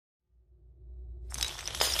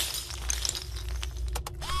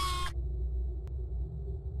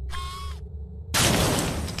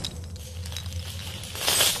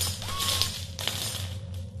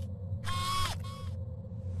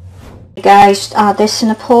Guys, add this in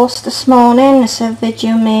a post this morning. It's a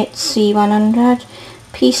VideoMate C100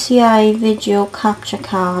 PCI video capture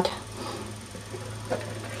card.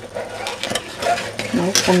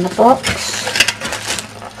 Open the box.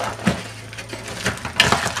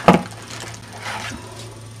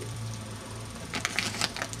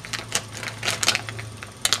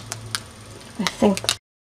 I think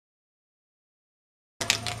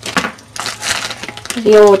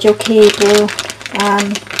the audio cable.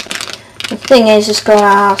 The thing is, it's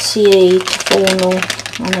got RCA to phono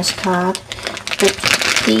on this card, but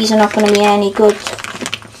these are not going to be any good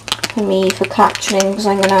for me for capturing, because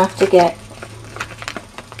I'm going to have to get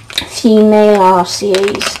female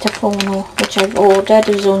RCAs to phono, which I've ordered.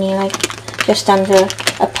 It was only like just under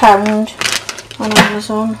 £1 on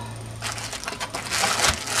Amazon.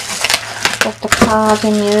 Got the card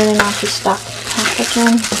in here in anti-static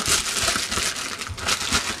packaging.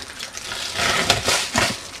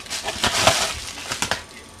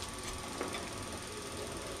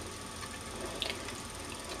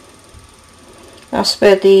 That's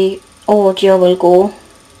where the audio will go,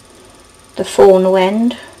 the phono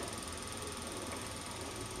end.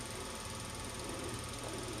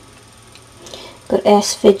 Got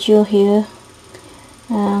S-Video here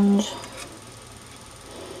and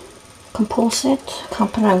Composite,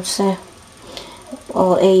 can't pronounce it,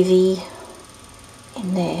 or AV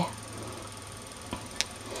in there.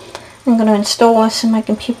 I'm going to install this in my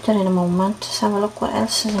computer in a moment. Let's have a look what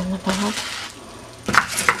else is in the bag.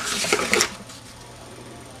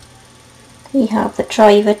 We have the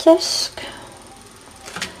driver disc.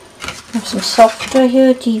 We have some software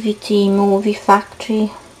here, DVD Movie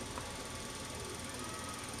Factory.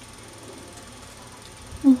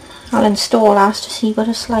 I'll install ours to see what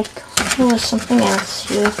it's like. Oh, there's something else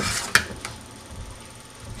here.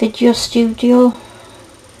 Video Studio.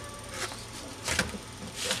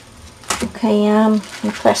 Okay, I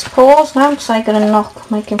press pause now because I'm going to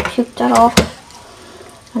knock my computer off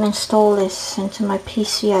and install this into my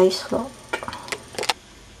PCI slot.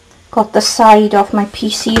 Got the side of my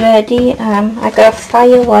PC ready. I got a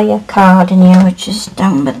FireWire card in here, which is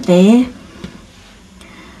down but there.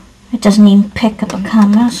 It doesn't even pick up a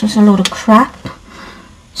camera, so it's a load of crap.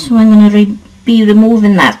 So I'm going to be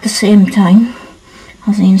removing that at the same time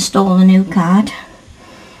as I install the new card.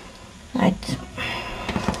 Right.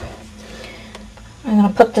 I'm going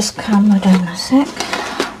to put this camera down a sec.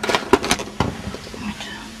 Right.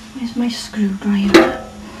 Where's my screwdriver?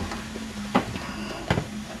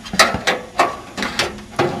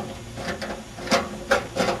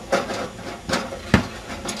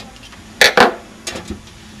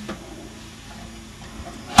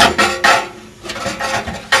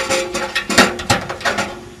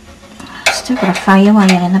 Still got a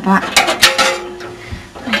FireWire in the back.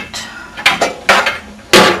 Right.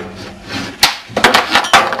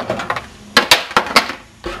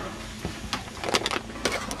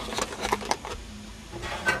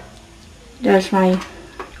 There's my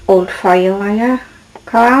old FireWire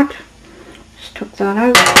card. Just took that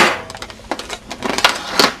out.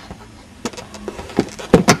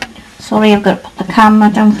 Sorry, I've got to put the camera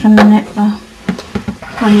down for a minute, but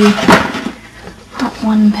only got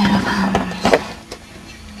one pair of hands.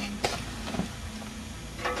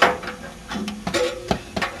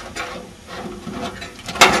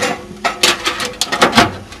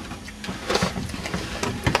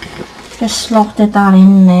 Just slotted that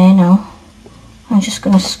in there now. I'm just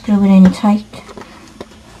going to screw it in tight.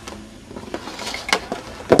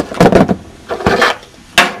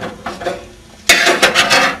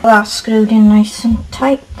 That's screwed in nice and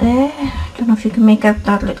tight there. I don't know if you can make out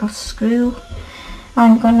that little screw.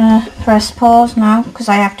 I'm going to press pause now because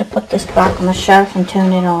I have to put this back on the shelf and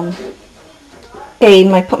turn it on. Okay,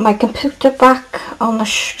 I put my computer back on the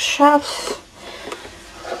shelf.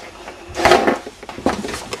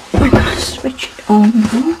 I'm going to switch it on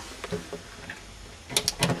now.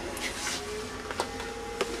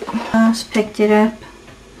 Just picked it up.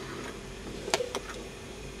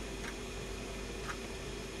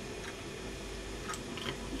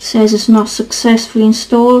 It says it's not successfully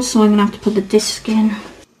installed, so I'm going to have to put the disc in.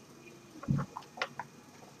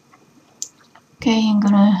 Okay, I'm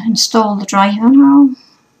going to install the driver now.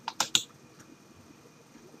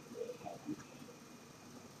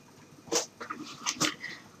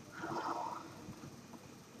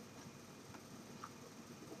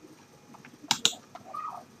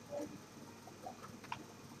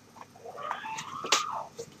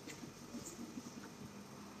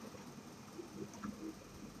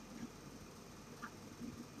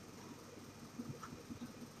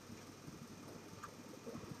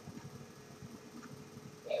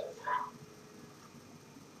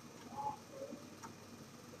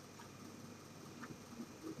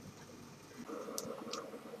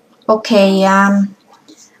 Okay,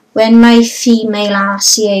 when my female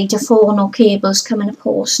RCA to 4 cables come in the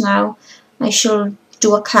post now, I shall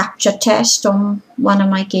do a capture test on one of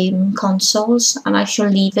my game consoles, and I shall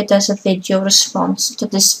leave it as a video response to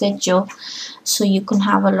this video, so you can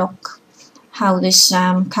have a look how this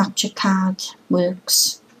capture card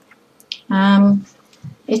works.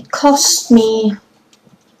 It cost me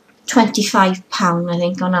 £25 I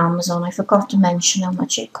think on Amazon. I forgot to mention how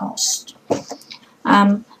much it cost.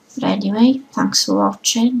 But anyway, thanks for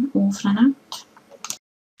watching. Over and out.